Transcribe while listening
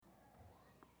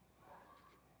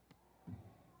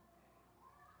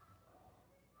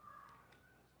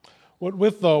What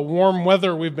with the warm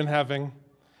weather we've been having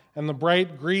and the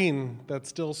bright green that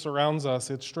still surrounds us,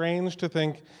 it's strange to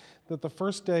think that the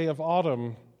first day of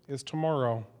autumn is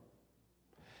tomorrow.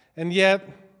 And yet,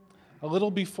 a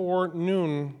little before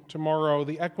noon tomorrow,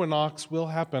 the equinox will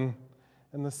happen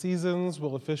and the seasons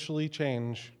will officially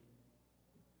change.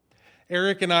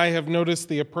 Eric and I have noticed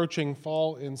the approaching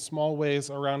fall in small ways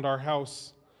around our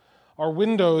house. Our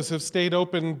windows have stayed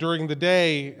open during the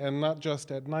day and not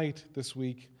just at night this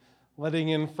week, letting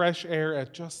in fresh air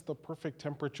at just the perfect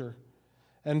temperature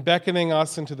and beckoning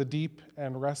us into the deep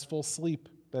and restful sleep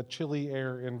that chilly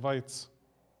air invites.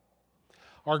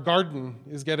 Our garden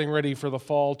is getting ready for the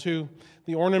fall, too.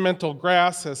 The ornamental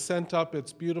grass has sent up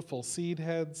its beautiful seed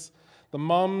heads. The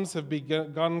mums have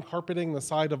begun carpeting the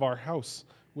side of our house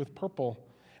with purple,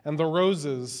 and the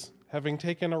roses, having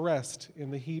taken a rest in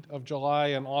the heat of July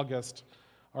and August,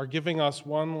 are giving us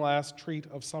one last treat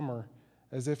of summer,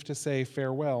 as if to say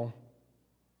farewell.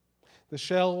 The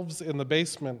shelves in the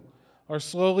basement are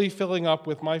slowly filling up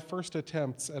with my first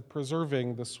attempts at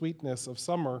preserving the sweetness of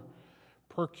summer,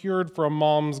 procured from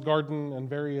Mom's garden and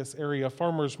various area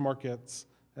farmers markets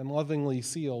and lovingly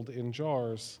sealed in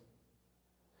jars.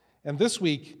 And this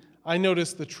week, I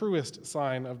noticed the truest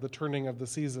sign of the turning of the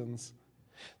seasons.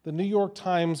 The New York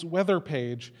Times weather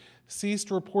page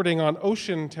ceased reporting on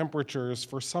ocean temperatures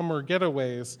for summer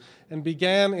getaways and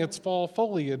began its fall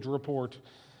foliage report,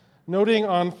 noting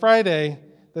on Friday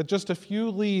that just a few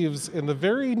leaves in the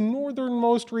very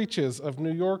northernmost reaches of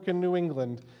New York and New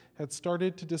England had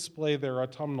started to display their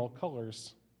autumnal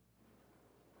colors.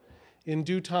 In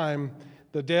due time,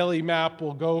 the daily map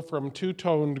will go from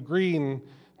two-toned green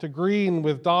to green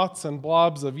with dots and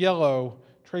blobs of yellow,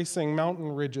 tracing mountain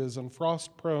ridges and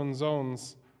frost-prone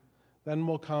zones. Then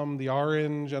will come the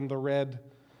orange and the red,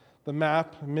 the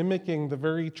map mimicking the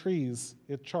very trees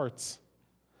it charts.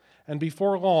 And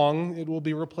before long, it will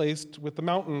be replaced with the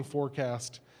mountain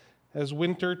forecast as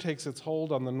winter takes its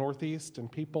hold on the Northeast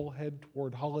and people head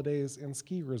toward holidays and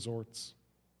ski resorts.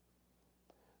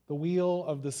 The wheel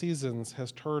of the seasons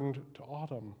has turned to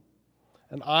autumn,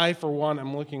 and I, for one,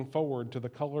 am looking forward to the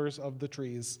colors of the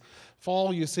trees.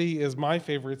 Fall, you see, is my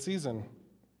favorite season.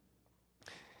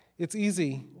 It's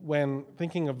easy, when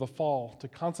thinking of the fall, to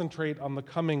concentrate on the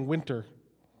coming winter.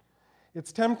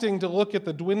 It's tempting to look at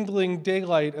the dwindling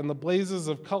daylight and the blazes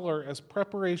of color as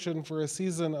preparation for a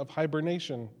season of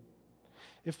hibernation.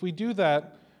 If we do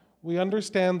that, we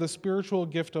understand the spiritual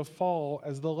gift of fall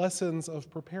as the lessons of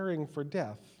preparing for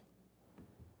death.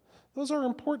 Those are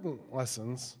important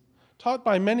lessons, taught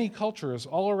by many cultures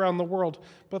all around the world,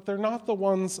 but they're not the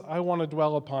ones I want to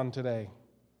dwell upon today.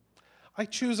 I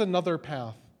choose another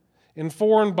path,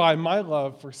 informed by my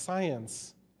love for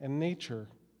science and nature.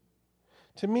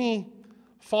 To me,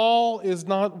 fall is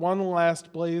not one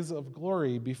last blaze of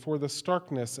glory before the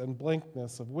starkness and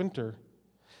blankness of winter.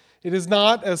 It is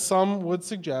not, as some would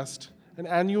suggest, an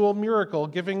annual miracle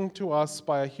given to us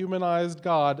by a humanized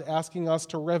God asking us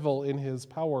to revel in his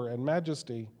power and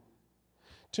majesty.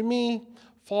 To me,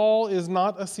 fall is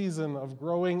not a season of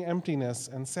growing emptiness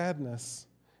and sadness.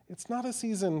 It's not a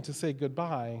season to say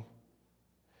goodbye.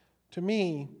 To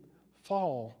me,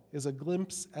 fall is a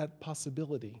glimpse at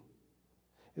possibility.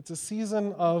 It's a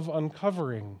season of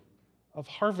uncovering, of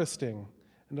harvesting,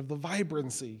 and of the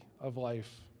vibrancy of life.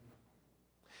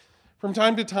 From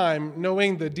time to time,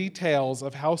 knowing the details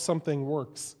of how something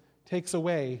works takes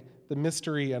away the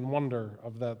mystery and wonder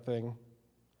of that thing.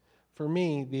 For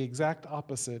me, the exact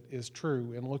opposite is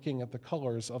true in looking at the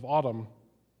colors of autumn.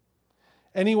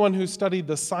 Anyone who studied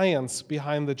the science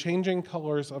behind the changing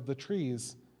colors of the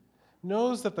trees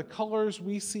knows that the colors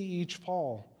we see each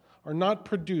fall are not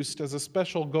produced as a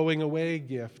special going-away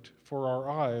gift for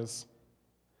our eyes.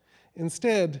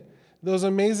 Instead, those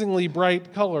amazingly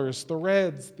bright colors, the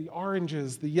reds, the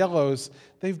oranges, the yellows,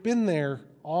 they've been there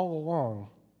all along.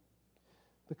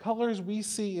 The colors we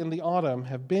see in the autumn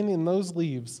have been in those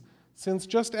leaves since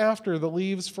just after the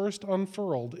leaves first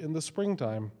unfurled in the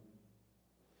springtime.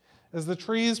 As the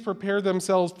trees prepare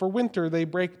themselves for winter, they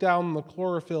break down the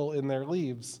chlorophyll in their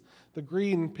leaves, the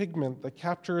green pigment that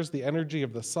captures the energy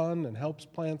of the sun and helps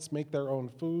plants make their own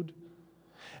food.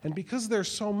 And because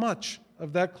there's so much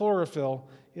of that chlorophyll,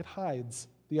 it hides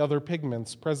the other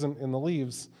pigments present in the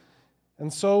leaves.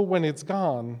 And so when it's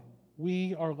gone,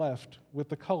 we are left with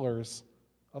the colors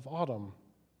of autumn.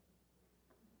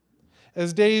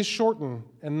 As days shorten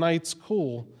and nights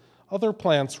cool, other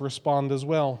plants respond as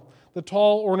well. The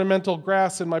tall ornamental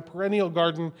grass in my perennial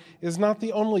garden is not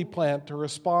the only plant to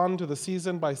respond to the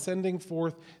season by sending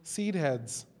forth seed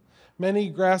heads. Many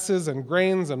grasses and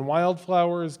grains and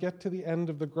wildflowers get to the end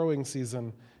of the growing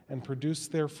season and produce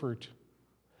their fruit.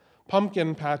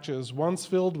 Pumpkin patches, once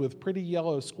filled with pretty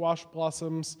yellow squash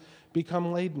blossoms,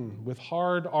 become laden with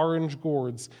hard orange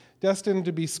gourds, destined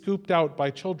to be scooped out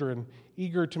by children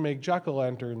eager to make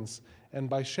jack-o'-lanterns and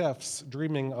by chefs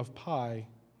dreaming of pie.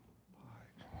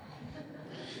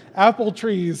 Apple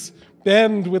trees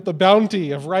bend with the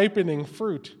bounty of ripening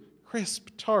fruit, crisp,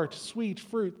 tart, sweet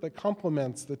fruit that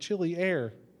complements the chilly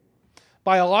air.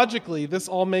 Biologically, this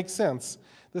all makes sense.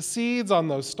 The seeds on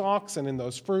those stalks and in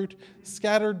those fruit,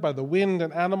 scattered by the wind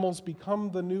and animals,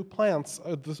 become the new plants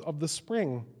of the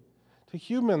spring. To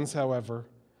humans, however,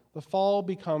 the fall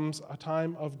becomes a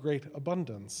time of great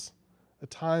abundance, a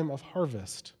time of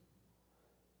harvest.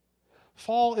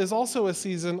 Fall is also a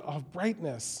season of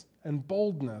brightness and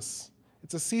boldness.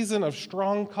 It's a season of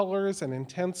strong colors and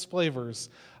intense flavors,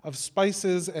 of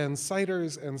spices and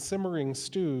ciders and simmering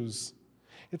stews.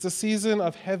 It's a season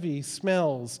of heavy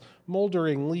smells,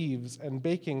 moldering leaves, and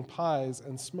baking pies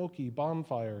and smoky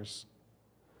bonfires.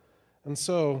 And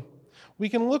so, we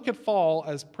can look at fall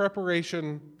as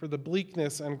preparation for the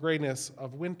bleakness and grayness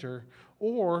of winter,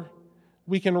 or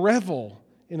we can revel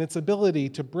in its ability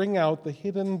to bring out the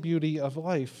hidden beauty of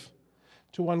life,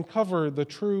 to uncover the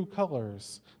true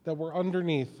colors that were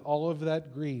underneath all of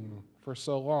that green for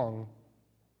so long.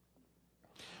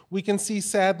 We can see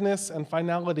sadness and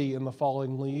finality in the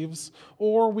falling leaves,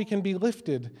 or we can be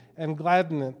lifted and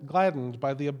gladdened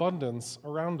by the abundance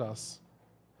around us.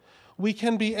 We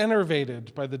can be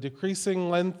enervated by the decreasing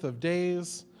length of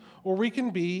days, or we can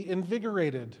be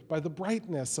invigorated by the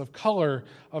brightness of color,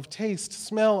 of taste,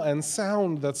 smell, and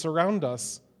sound that surround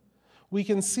us. We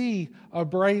can see a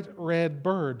bright red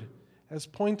bird as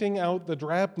pointing out the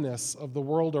drabness of the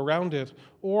world around it,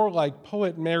 or like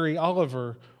poet Mary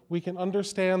Oliver, we can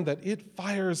understand that it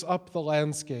fires up the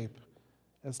landscape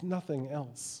as nothing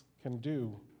else can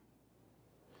do.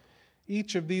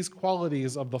 Each of these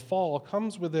qualities of the fall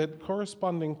comes with it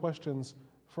corresponding questions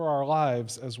for our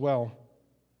lives as well.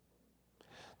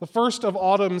 The first of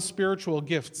autumn's spiritual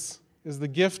gifts is the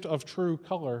gift of true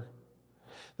color.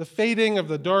 The fading of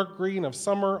the dark green of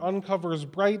summer uncovers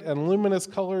bright and luminous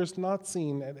colors not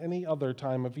seen at any other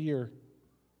time of year.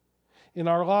 In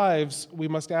our lives, we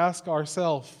must ask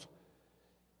ourselves,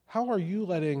 how are you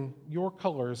letting your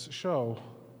colors show?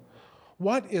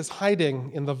 What is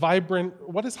hiding the vibrant,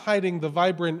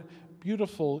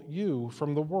 beautiful you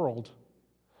from the world?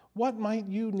 What might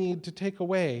you need to take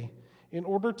away in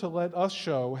order to let us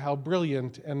show how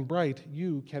brilliant and bright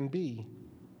you can be?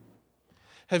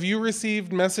 Have you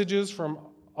received messages from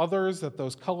others that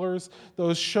those colors,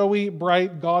 those showy,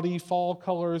 bright, gaudy fall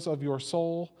colors of your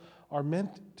soul, are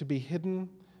meant to be hidden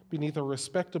beneath a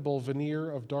respectable veneer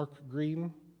of dark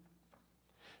green?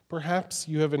 Perhaps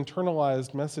you have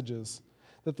internalized messages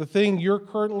that the thing you're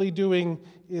currently doing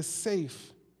is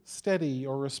safe, steady,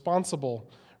 or responsible,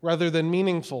 rather than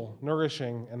meaningful,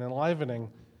 nourishing, and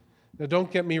enlivening. Now, don't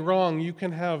get me wrong, you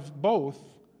can have both,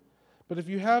 but if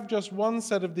you have just one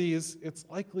set of these, it's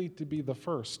likely to be the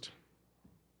first.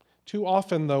 Too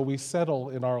often, though, we settle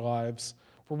in our lives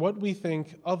for what we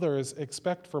think others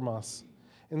expect from us,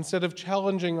 instead of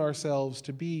challenging ourselves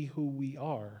to be who we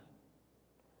are.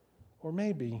 Or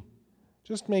maybe,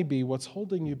 just maybe, what's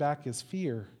holding you back is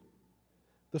fear.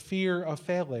 The fear of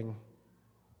failing,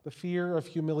 the fear of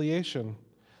humiliation,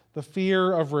 the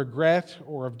fear of regret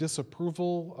or of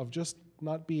disapproval, of just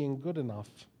not being good enough.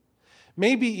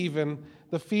 Maybe even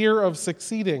the fear of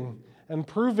succeeding and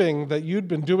proving that you'd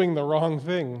been doing the wrong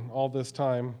thing all this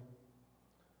time.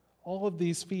 All of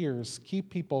these fears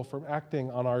keep people from acting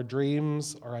on our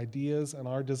dreams, our ideas, and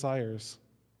our desires.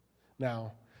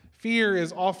 Now, fear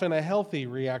is often a healthy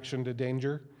reaction to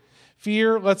danger.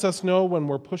 Fear lets us know when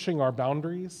we're pushing our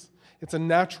boundaries. It's a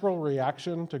natural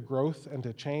reaction to growth and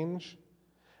to change.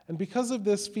 And because of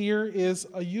this, fear is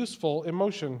a useful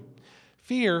emotion.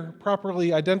 Fear,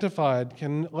 properly identified,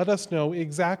 can let us know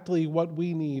exactly what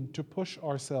we need to push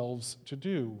ourselves to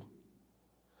do.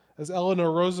 As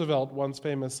Eleanor Roosevelt once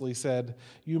famously said,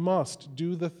 you must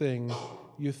do the thing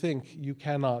you think you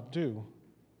cannot do.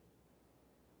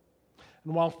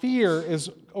 And while fear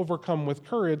is overcome with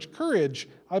courage, courage,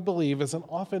 I believe, is an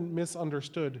often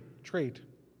misunderstood trait.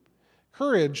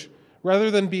 Courage, rather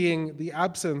than being the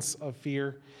absence of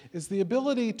fear, is the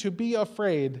ability to be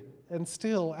afraid and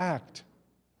still act.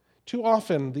 Too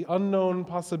often, the unknown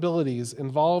possibilities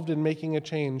involved in making a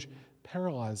change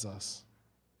paralyze us.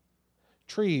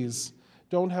 Trees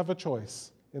don't have a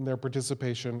choice in their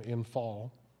participation in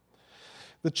fall.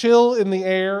 The chill in the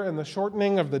air and the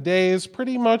shortening of the days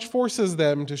pretty much forces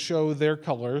them to show their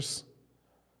colors.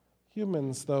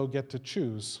 Humans, though, get to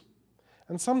choose.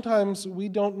 And sometimes we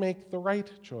don't make the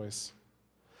right choice.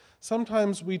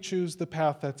 Sometimes we choose the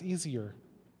path that's easier,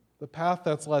 the path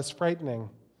that's less frightening,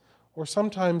 or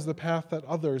sometimes the path that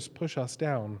others push us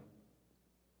down.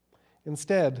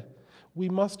 Instead, we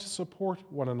must support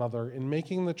one another in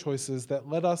making the choices that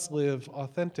let us live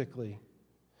authentically,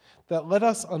 that let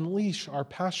us unleash our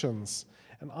passions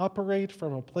and operate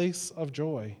from a place of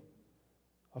joy,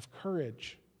 of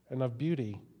courage, and of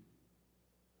beauty.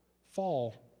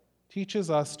 Fall teaches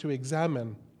us to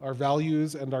examine our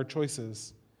values and our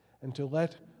choices and to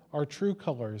let our true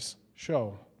colors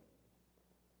show.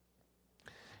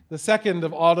 The second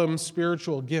of autumn's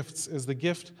spiritual gifts is the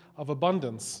gift of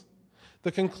abundance.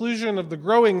 The conclusion of the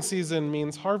growing season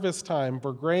means harvest time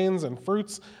for grains and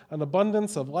fruits. An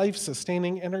abundance of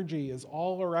life-sustaining energy is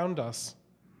all around us.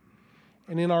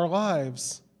 And in our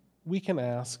lives, we can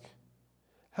ask,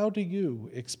 how do you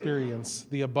experience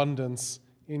the abundance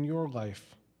in your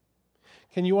life?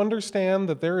 Can you understand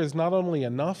that there is not only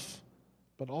enough,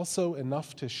 but also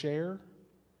enough to share?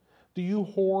 Do you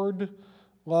hoard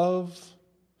love,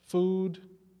 food,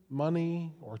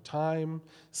 money, or time,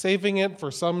 saving it for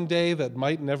some day that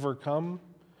might never come?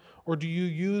 Or do you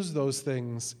use those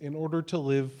things in order to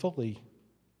live fully?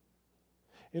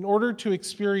 In order to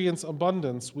experience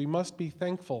abundance, we must be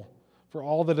thankful for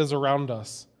all that is around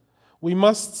us. We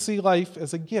must see life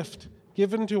as a gift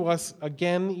given to us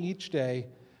again each day,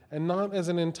 and not as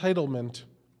an entitlement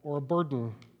or a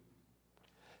burden.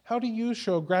 How do you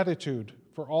show gratitude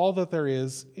for all that there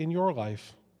is in your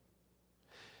life?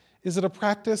 Is it a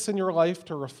practice in your life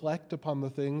to reflect upon the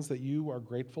things that you are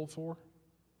grateful for?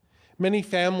 Many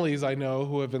families I know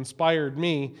who have inspired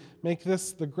me make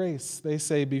this the grace they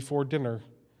say before dinner.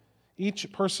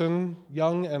 Each person,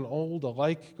 young and old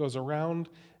alike, goes around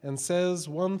and says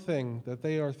one thing that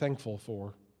they are thankful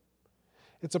for.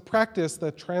 It's a practice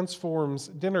that transforms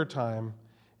dinner time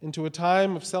into a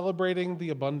time of celebrating the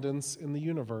abundance in the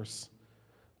universe,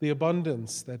 the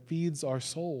abundance that feeds our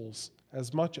souls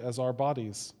as much as our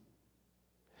bodies.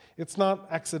 It's not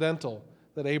accidental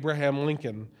that Abraham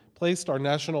Lincoln placed our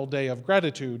National Day of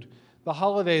Gratitude, the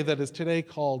holiday that is today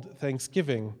called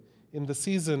Thanksgiving, in the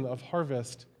season of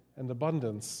harvest and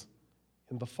abundance,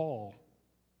 in the fall.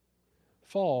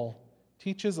 Fall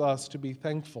teaches us to be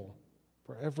thankful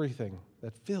for everything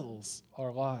that fills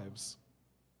our lives.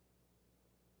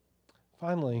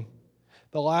 Finally,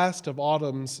 the last of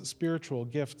autumn's spiritual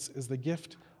gifts is the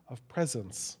gift of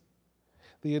presence.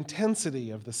 The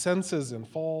intensity of the senses in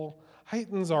fall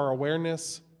heightens our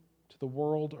awareness to the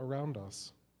world around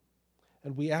us.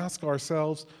 And we ask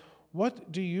ourselves,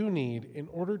 what do you need in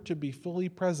order to be fully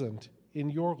present in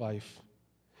your life,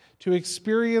 to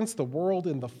experience the world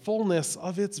in the fullness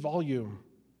of its volume?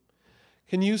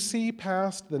 Can you see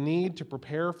past the need to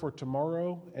prepare for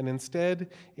tomorrow and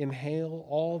instead inhale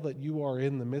all that you are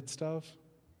in the midst of?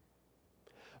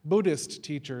 Buddhist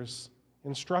teachers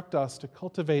instruct us to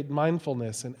cultivate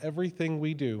mindfulness in everything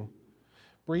we do.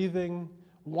 Breathing,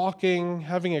 walking,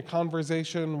 having a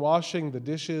conversation, washing the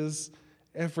dishes,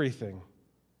 everything.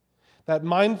 That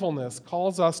mindfulness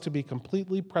calls us to be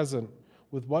completely present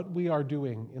with what we are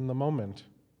doing in the moment.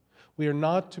 We are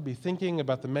not to be thinking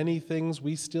about the many things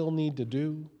we still need to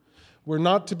do. We're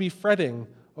not to be fretting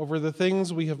over the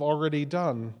things we have already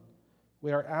done.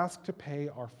 We are asked to pay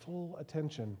our full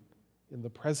attention in the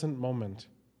present moment.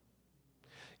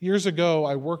 Years ago,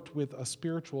 I worked with a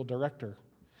spiritual director.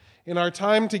 In our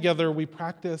time together, we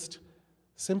practiced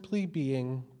simply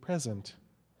being present.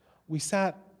 We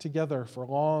sat together for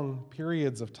long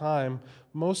periods of time,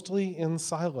 mostly in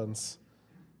silence,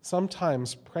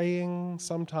 sometimes praying,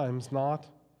 sometimes not.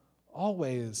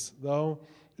 Always, though,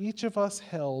 each of us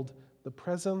held the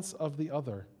presence of the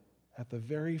other at the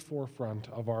very forefront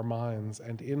of our minds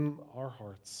and in our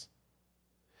hearts.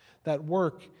 That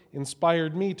work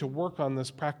inspired me to work on this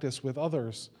practice with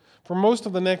others. For most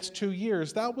of the next 2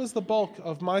 years, that was the bulk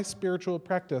of my spiritual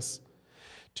practice.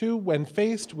 To, when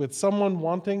faced with someone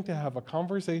wanting to have a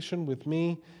conversation with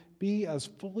me, be as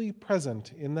fully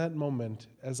present in that moment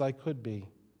as I could be.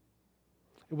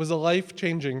 It was a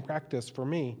life-changing practice for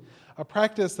me, a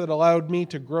practice that allowed me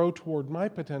to grow toward my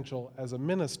potential as a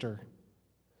minister.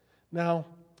 Now,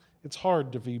 it's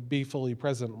hard to be fully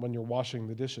present when you're washing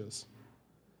the dishes.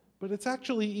 But it's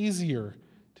actually easier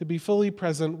to be fully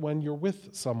present when you're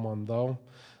with someone, though.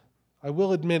 I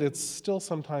will admit it's still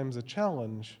sometimes a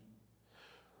challenge.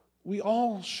 We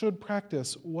all should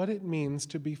practice what it means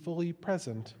to be fully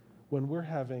present when we're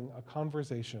having a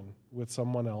conversation with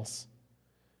someone else.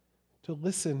 To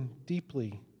listen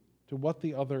deeply to what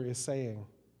the other is saying.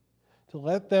 To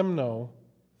let them know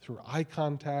through eye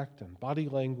contact and body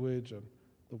language and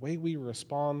the way we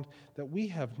respond that we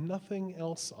have nothing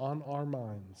else on our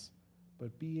minds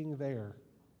but being there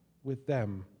with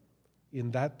them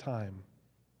in that time.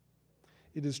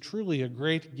 It is truly a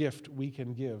great gift we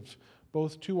can give,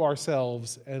 both to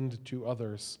ourselves and to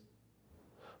others.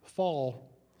 Fall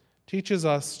teaches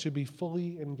us to be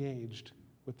fully engaged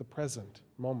with the present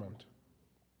moment.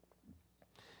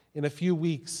 In a few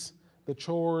weeks, the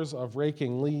chores of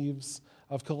raking leaves,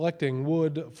 of collecting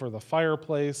wood for the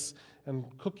fireplace, and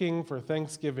cooking for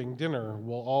Thanksgiving dinner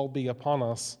will all be upon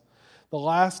us. The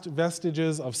last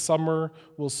vestiges of summer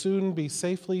will soon be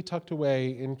safely tucked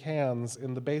away in cans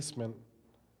in the basement.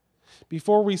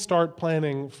 Before we start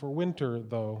planning for winter,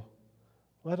 though,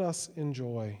 let us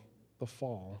enjoy the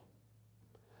fall.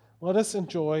 Let us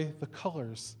enjoy the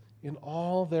colors in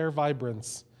all their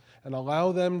vibrance and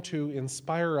allow them to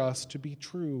inspire us to be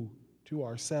true to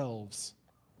ourselves.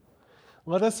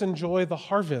 Let us enjoy the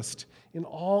harvest in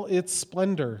all its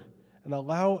splendor and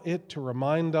allow it to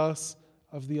remind us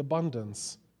of the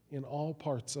abundance in all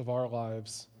parts of our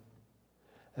lives.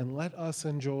 And let us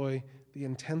enjoy the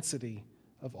intensity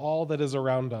of all that is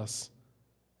around us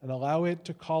and allow it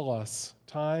to call us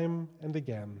time and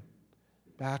again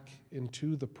back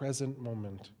into the present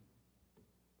moment.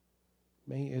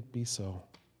 May it be so.